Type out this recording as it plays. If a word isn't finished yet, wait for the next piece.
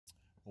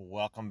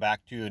Welcome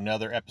back to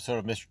another episode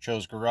of Mr.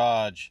 Cho's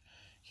Garage.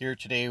 Here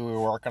today we're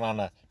working on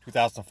a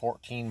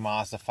 2014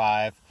 Mazda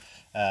 5.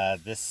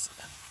 This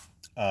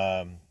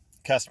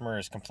customer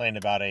has complained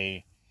about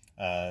a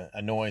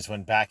noise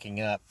when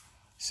backing up.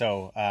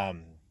 So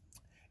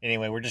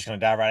anyway, we're just going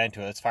to dive right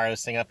into it. Let's fire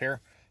this thing up here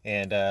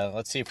and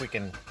let's see if we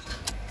can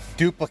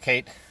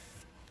duplicate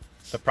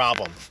the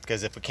problem.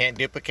 Because if we can't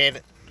duplicate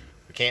it,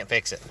 we can't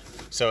fix it.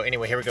 So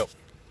anyway, here we go.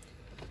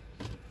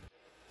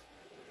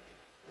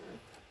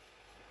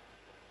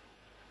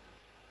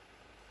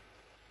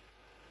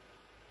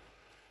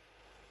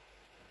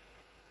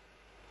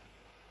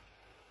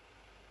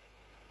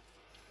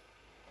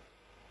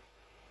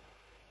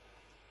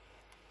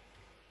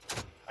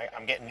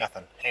 I'm getting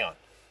nothing. Hang on.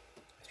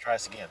 Let's try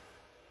this again.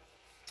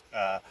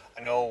 I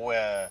know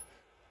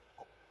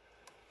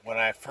when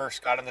I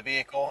first got in the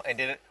vehicle and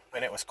did it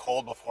when it was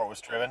cold before it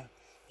was driven,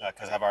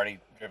 because I've already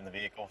driven the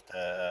vehicle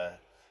to,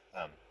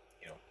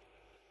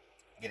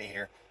 get it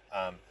here.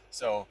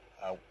 So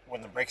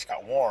when the brakes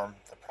got warm,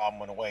 the problem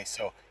went away.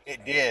 So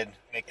it did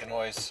make the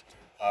noise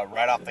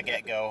right off the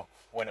get-go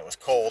when it was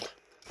cold.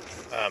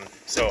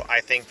 So I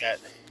think that,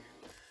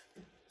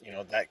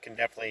 that can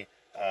definitely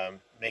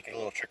make it a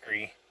little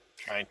trickery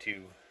trying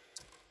to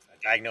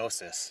diagnose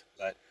this,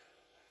 but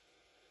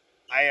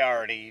I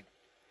already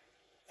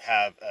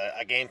have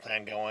a game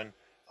plan going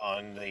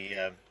on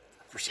the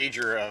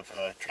procedure of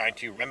trying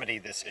to remedy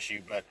this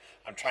issue, but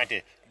I'm trying to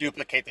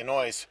duplicate the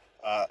noise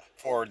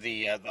for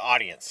the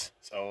audience.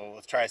 So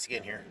let's try this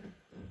again here.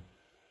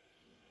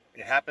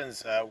 It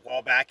happens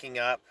while backing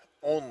up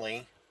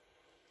only,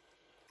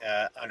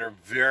 under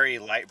very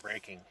light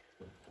braking,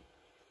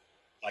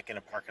 like in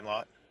a parking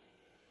lot,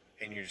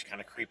 and you're just kind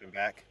of creeping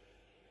back.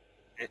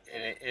 It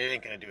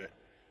ain't gonna do it.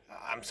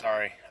 I'm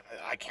sorry,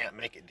 I can't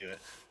make it do it.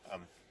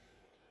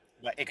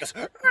 But it goes,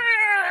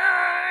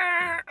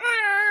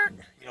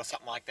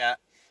 something like that.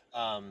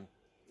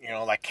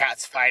 Like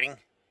cats fighting.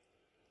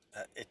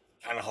 It's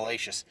kind of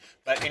hellacious.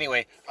 But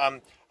anyway, I'm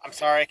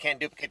sorry I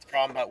can't duplicate the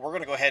problem, but we're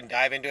gonna go ahead and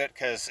dive into it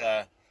because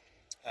I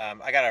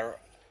got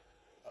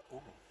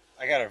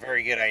a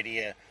very good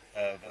idea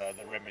of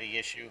the remedy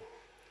issue.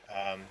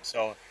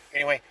 So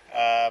anyway.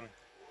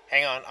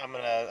 Hang on, I'm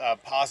going to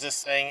pause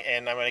this thing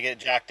and I'm going to get it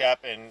jacked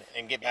up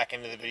and get back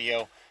into the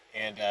video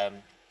and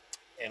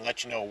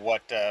let you know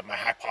what my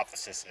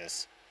hypothesis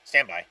is.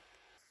 Stand by.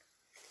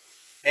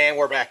 And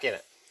we're back in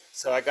it.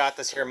 So I got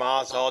this here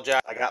Mazda all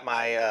jack. I got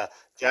my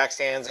jack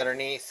stands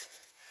underneath.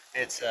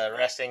 It's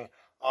resting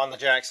on the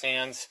jack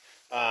stands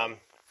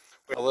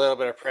with a little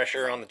bit of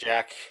pressure on the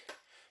jack.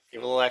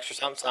 Give it a little extra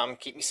something,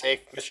 keep me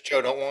safe. Mr.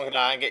 Cho don't want to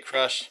die and get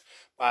crushed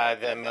by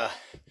them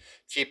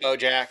cheapo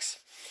jacks.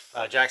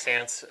 Jack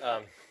stands.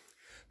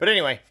 But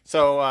anyway,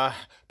 so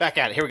back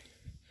at it. Here we go.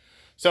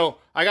 So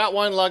I got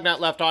one lug nut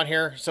left on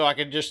here, so I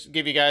could just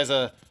give you guys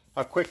a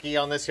quickie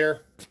on this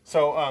here.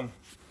 So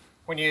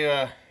when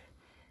you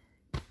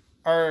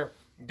are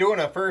doing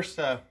a first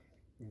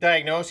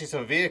diagnosis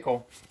of a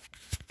vehicle,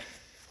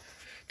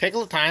 take a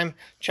little time,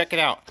 check it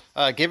out.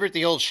 Give it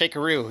the old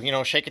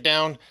shakeroo. Shake it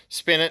down,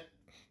 spin it,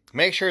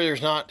 make sure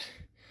there's not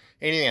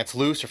anything that's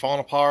loose or falling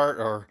apart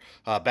or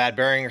bad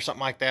bearing or something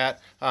like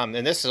that. And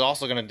this is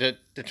also going to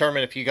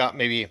determine if you got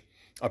maybe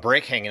a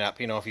brake hanging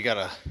up, if you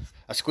got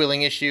a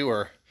squealing issue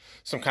or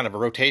some kind of a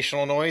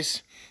rotational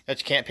noise that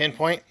you can't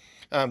pinpoint.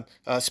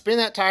 Spin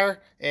that tire,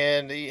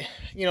 and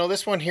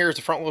this one here is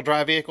a front wheel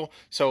drive vehicle,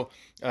 so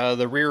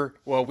the rear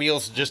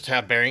wheels just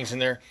have bearings in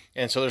there,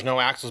 and so there's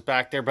no axles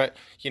back there. But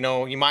you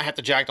might have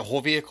to jack the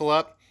whole vehicle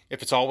up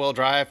if it's all-wheel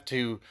drive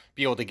to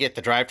be able to get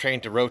the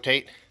drivetrain to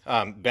rotate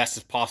best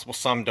as possible.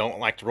 Some don't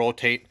like to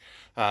rotate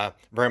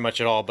very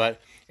much at all.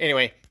 But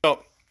anyway,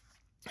 so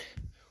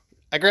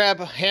I grab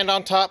hand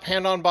on top,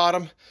 hand on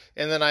bottom,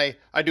 and then I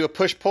do a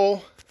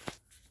push-pull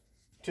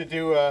to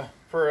do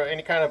for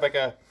any kind of like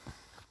a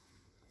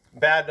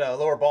bad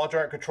lower ball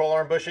joint control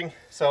arm bushing.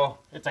 So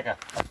it's like a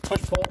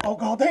push-pull. Oh,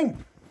 god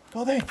dang!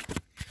 God dang!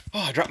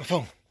 Oh, I dropped my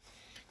phone.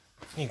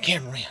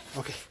 Cameraman.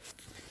 Okay.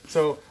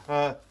 So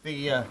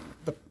the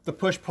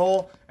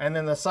push-pull and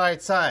then the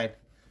side.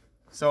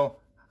 So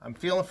I'm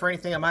feeling for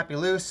anything that might be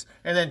loose,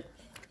 and then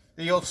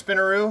the old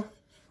spinneroo.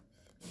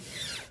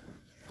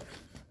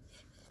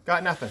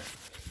 Got nothing.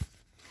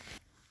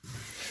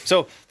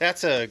 So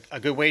that's a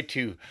good way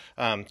to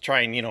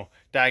try and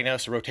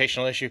diagnose a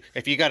rotational issue.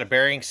 If you got a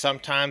bearing,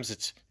 sometimes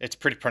it's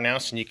pretty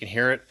pronounced and you can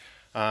hear it.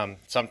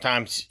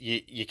 Sometimes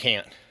you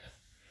can't.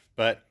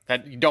 But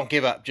you don't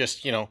give up.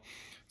 Just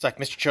it's like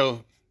Mr.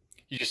 Cho.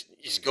 You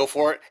just go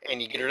for it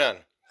and you get her done,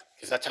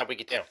 because that's how we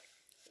get down.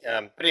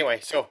 But anyway,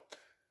 so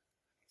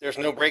there's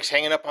no brakes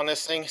hanging up on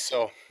this thing,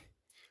 so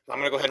I'm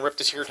gonna go ahead and rip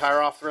this here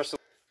tire off the rest of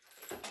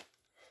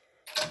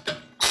the...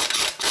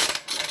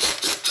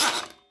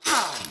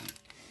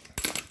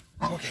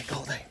 Okay,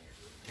 cool thing.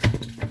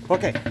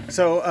 Okay,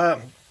 so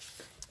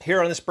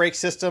here on this brake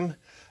system,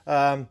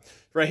 right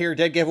here,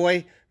 dead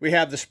giveaway, we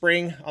have the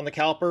spring on the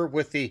caliper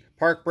with the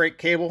park brake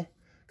cable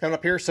coming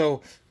up here.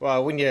 So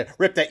when you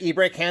rip that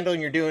e-brake handle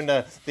and you're doing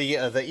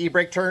the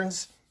e-brake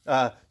turns,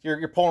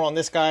 you're pulling on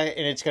this guy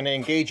and it's going to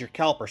engage your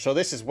caliper. So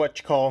this is what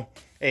you call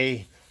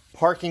a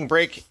parking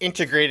brake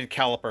integrated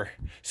caliper.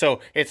 So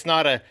it's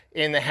not a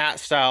in the hat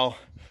style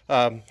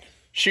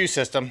shoe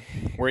system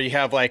where you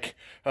have like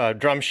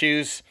drum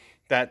shoes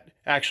that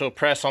actually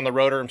press on the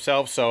rotor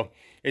themselves. So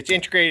it's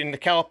integrated in the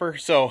caliper.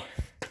 So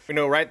we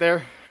know right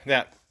there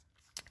that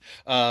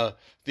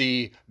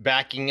the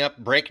backing up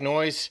brake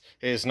noise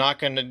is not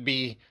going to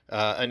be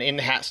an in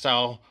the hat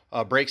style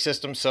brake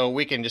system. So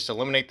we can just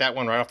eliminate that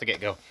one right off the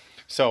get-go.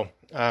 So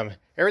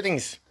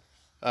everything's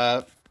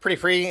pretty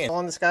free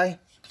on this guy.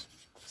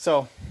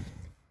 So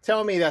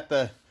tell me that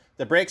the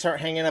brakes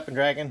aren't hanging up and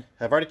dragging.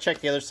 I've already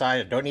checked the other side.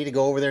 I don't need to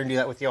go over there and do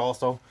that with you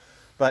also.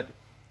 But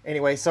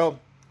anyway, so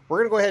we're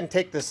going to go ahead and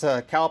take this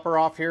caliper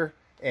off here,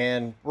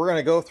 and we're going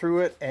to go through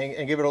it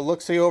and give it a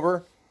look-see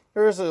over.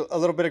 There's a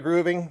little bit of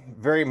grooving,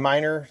 very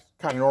minor,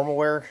 kind of normal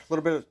wear, a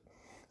little bit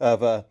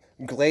of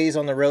glaze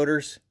on the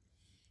rotors,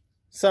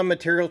 some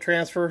material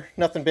transfer,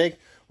 nothing big.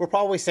 We'll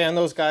probably sand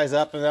those guys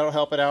up and that'll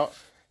help it out.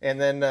 And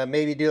then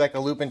maybe do like a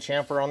loop and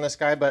chamfer on this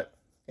guy. But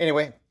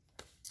anyway,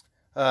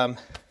 I'm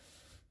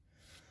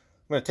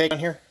going to take on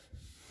here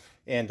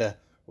and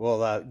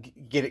we'll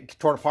get it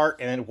torn apart,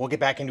 and then we'll get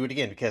back into it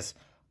again, because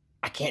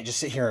I can't just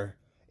sit here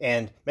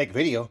and make a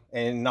video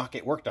and not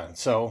get work done.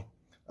 So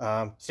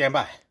stand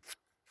by.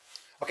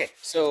 Okay,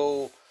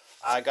 so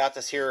I got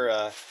this here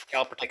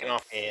caliper taken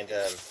off, and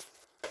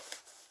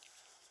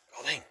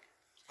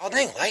oh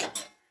dang,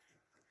 light.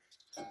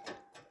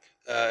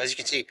 As you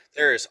can see,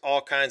 there is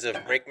all kinds of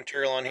brake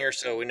material on here,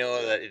 so we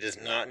know that it does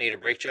not need a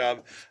brake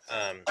job.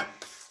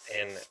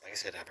 And like I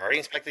said, I've already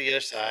inspected the other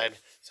side,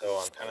 so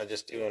I'm kind of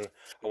just doing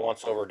a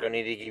once over. Don't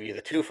need to give you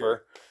the twofer.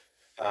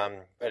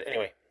 But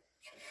anyway,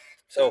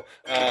 so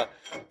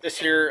this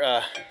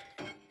here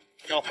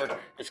caliper,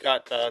 it's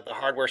got the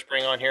hardware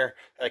spring on here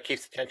that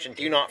keeps the tension.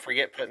 Do not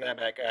forget putting that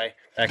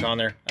back on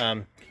there.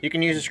 You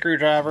can use a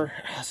screwdriver.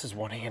 Oh, this is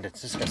one-handed.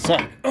 This is gonna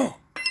suck. Oh,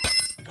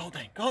 go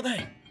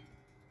dang.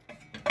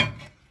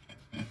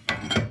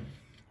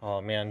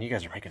 Oh man, you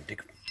guys are making it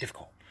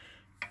difficult.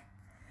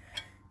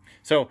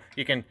 So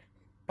you can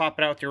pop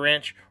it out with your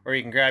wrench, or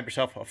you can grab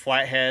yourself a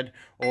flathead,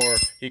 or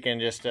you can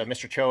just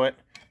Mr. Cho it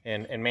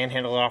and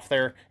manhandle it off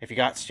there if you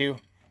got to.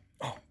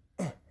 Oh,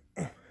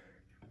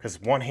 because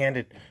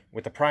one-handed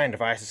with the prying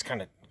device is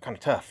kind of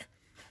tough.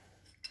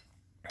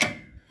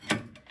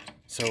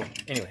 So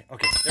anyway,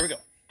 okay, there we go.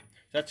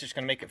 That's just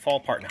going to make it fall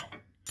apart now.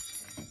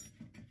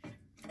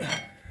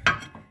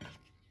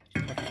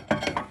 Okay,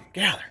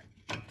 get out of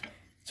there.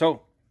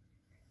 So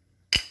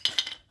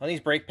on these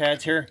brake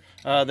pads here,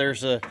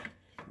 there's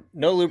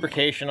no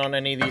lubrication on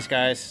any of these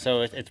guys,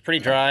 so it's pretty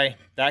dry.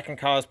 That can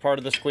cause part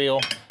of the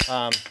squeal.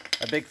 A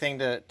big thing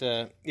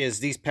that is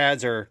these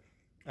pads are,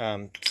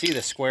 see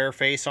the square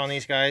face on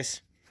these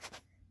guys?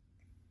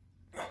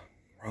 Oh,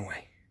 wrong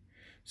way.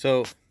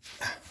 So,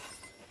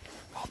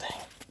 oh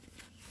dang.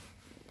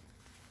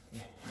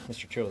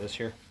 Mr. Cho, this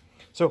here.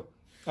 So,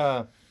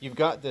 you've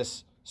got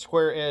this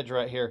square edge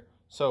right here.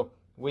 So,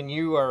 when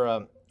you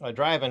are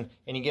driving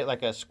and you get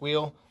like a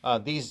squeal,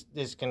 this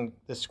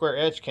square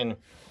edge can,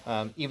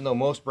 even though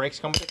most brakes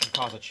come with it, can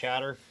cause a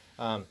chatter.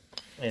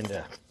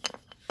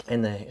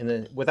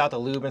 Without the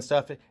lube and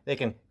stuff, they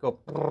can go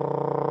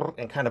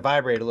and kind of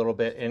vibrate a little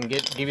bit and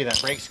give you that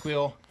brake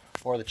squeal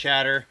or the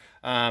chatter.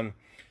 And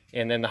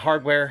then the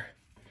hardware,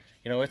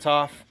 you know, it's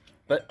off,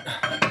 but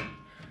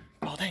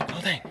oh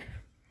dang.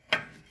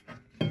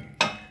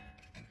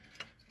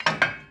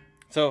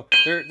 So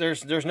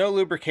there's no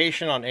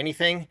lubrication on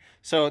anything.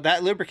 So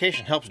that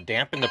lubrication helps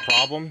dampen the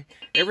problem.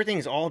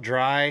 Everything's all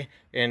dry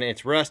and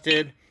it's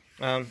rusted.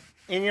 And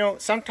you know,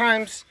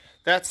 sometimes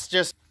that's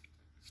just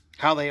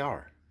how they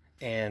are.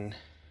 And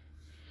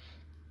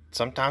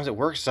sometimes it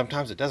works,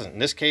 sometimes it doesn't. In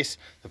this case,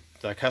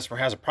 the customer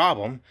has a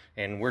problem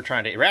and we're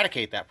trying to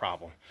eradicate that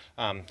problem.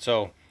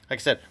 So like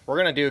I said,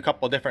 we're going to do a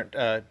couple of different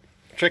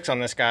tricks on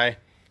this guy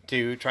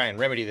to try and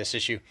remedy this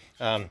issue.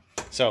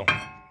 So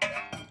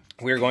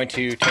we're going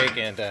to take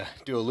and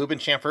do a lube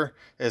and chamfer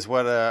is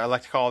what I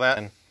like to call that.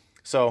 And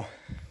so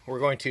we're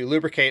going to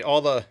lubricate all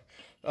the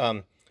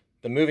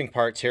moving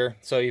parts here.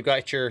 So you've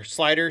got your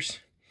sliders.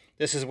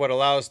 This is what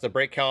allows the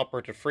brake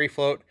caliper to free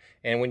float.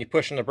 And when you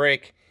push on the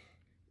brake,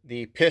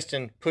 the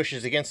piston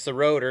pushes against the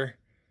rotor,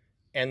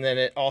 and then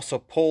it also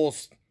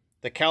pulls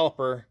the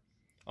caliper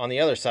on the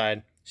other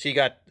side. So you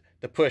got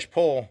the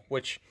push-pull,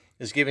 which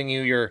is giving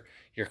you your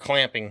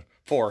clamping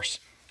force,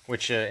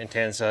 which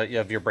intends you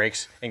have your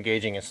brakes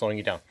engaging and slowing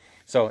you down.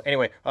 So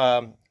anyway,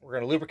 we're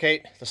going to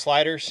lubricate the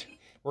sliders.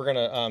 We're going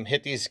to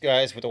hit these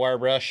guys with a wire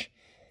brush,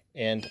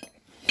 and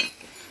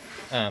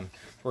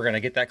we're going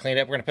to get that cleaned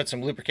up. We're going to put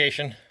some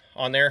lubrication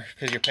on there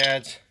because your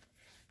pads,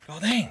 oh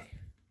dang,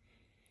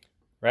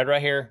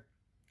 right here.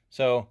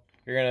 So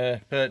you're going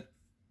to put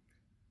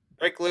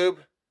brake lube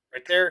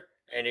right there,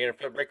 and you're going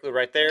to put brake lube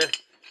right there.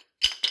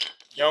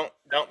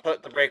 Don't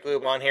put the brake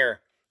lube on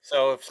here.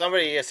 So if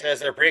somebody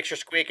says their brakes are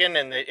squeaking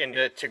and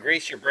to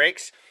grease your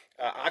brakes,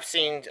 I've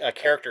seen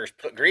characters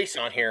put grease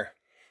on here,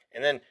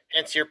 and then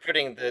hence you're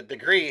putting the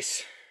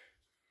grease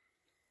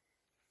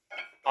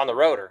on the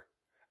rotor.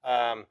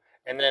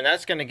 And then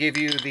that's going to give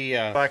you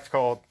the what's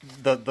called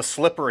the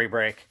slippery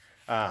brake,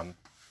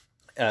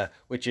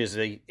 which is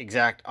the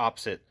exact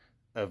opposite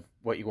of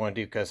what you want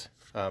to do, because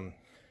when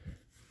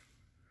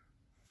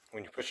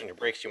you push on your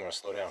brakes, you want to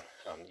slow down.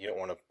 You don't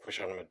want to push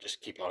on them and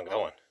just keep on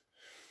going.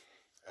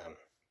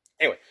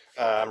 Anyway,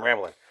 I'm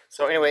rambling.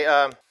 So anyway,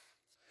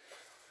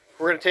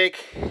 we're going to take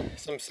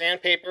some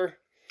sandpaper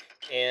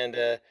and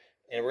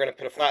we're going to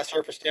put a flat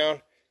surface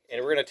down,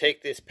 and we're going to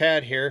take this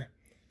pad here,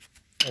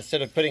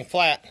 instead of putting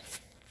flat.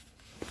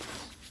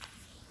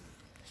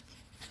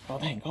 Oh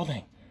dang,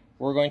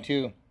 we're going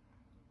to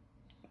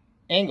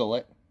angle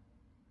it,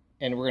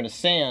 and we're going to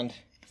sand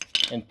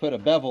and put a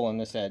bevel on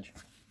this edge,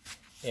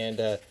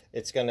 and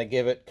it's going to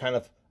give it kind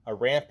of a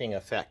ramping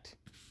effect.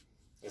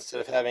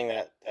 Instead of having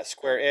that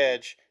square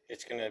edge,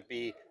 it's going to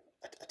be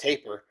a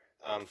taper,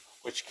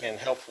 which can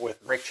help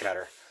with brake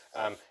chatter.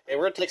 And we're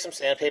going to take some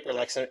sandpaper,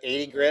 like some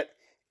 80 grit,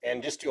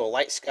 and just do a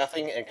light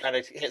scuffing and kind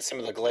of hit some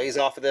of the glaze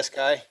off of this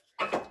guy.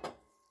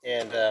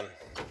 And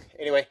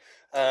anyway,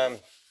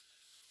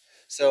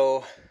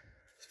 so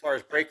as far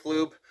as brake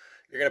lube,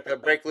 you're going to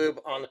put brake lube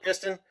on the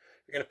piston.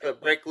 You're going to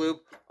put brake lube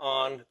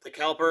on the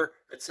caliper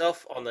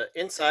itself, on the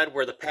inside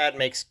where the pad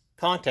makes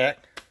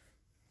contact,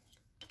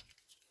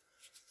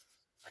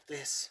 like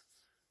this.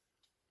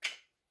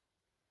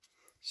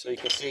 So you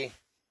can see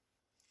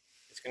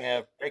it's going to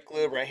have brake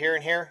lube right here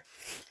and here.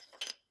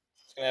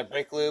 It's going to have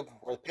brake lube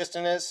where the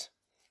piston is,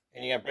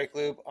 and you have brake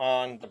lube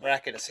on the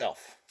bracket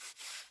itself,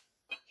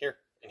 here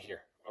and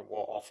here.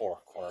 Well, all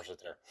four corners right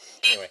there.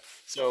 Anyway,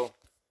 so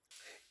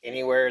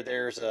anywhere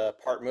there's a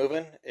part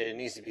moving, it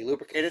needs to be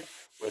lubricated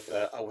with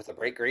a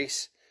brake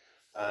grease.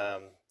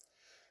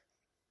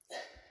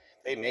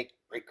 They make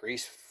brake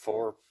grease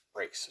for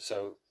brakes,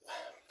 so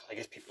I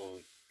guess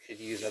people could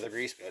use other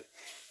grease, but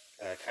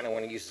kind of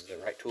want to use the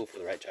right tool for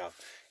the right job.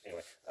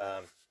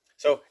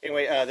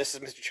 Anyway, this is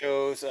Mr.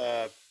 Cho's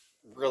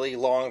really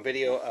long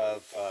video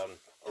of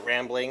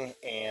rambling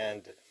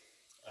and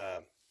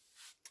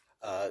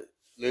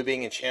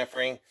lubing and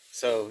chamfering.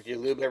 So you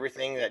lube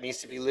everything that needs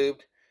to be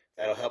lubed.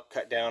 That'll help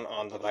cut down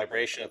on the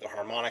vibration of the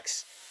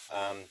harmonics,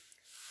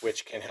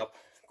 which can help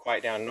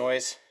quiet down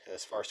noise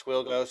as far as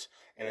squeal goes.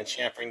 And then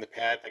chamfering the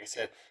pad, like I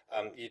said,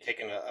 you're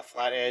taking a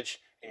flat edge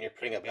and you're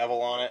putting a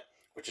bevel on it,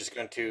 which is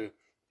going to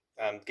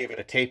give it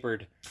a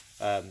tapered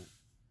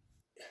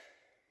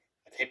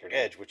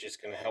edge, which is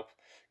going to help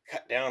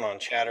cut down on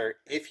chatter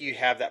if you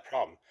have that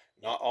problem.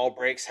 Not all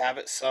brakes have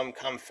it. Some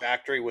come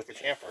factory with the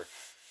chamfer.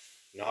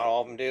 Not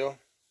all of them do.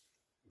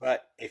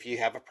 But if you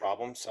have a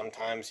problem,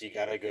 sometimes you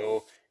got to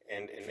go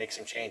and make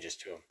some changes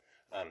to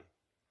them.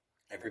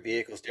 Every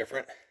vehicle is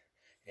different,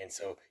 and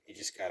so you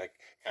just got to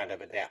kind of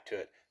adapt to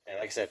it. And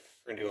like I said,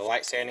 we're going to do a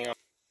light sanding on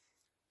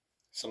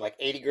some like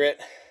 80 grit.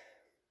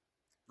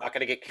 Not going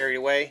to get carried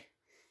away,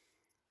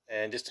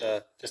 and just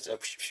you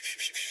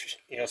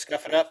know,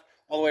 scuff it up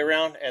all the way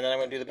around. And then I'm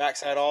going to do the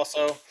backside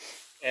also,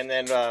 and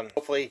then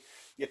hopefully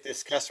get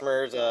this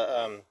customer's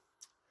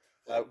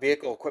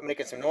vehicle quit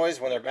making some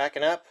noise when they're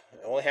backing up.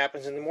 It only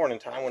happens in the morning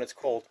time when it's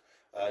cold.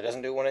 It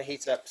doesn't do when it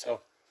heats up.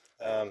 So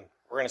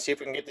we're going to see if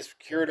we can get this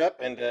cured up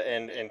and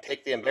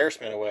take the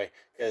embarrassment away,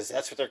 because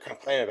that's what they're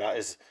complaining about,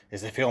 is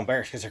they feel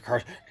embarrassed because their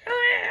car's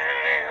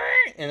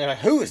and they're like,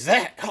 who is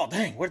that? Oh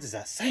dang, what does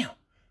that sound?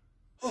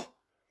 Oh.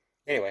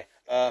 Anyway,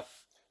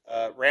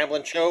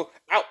 Ramblin' Cho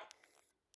out.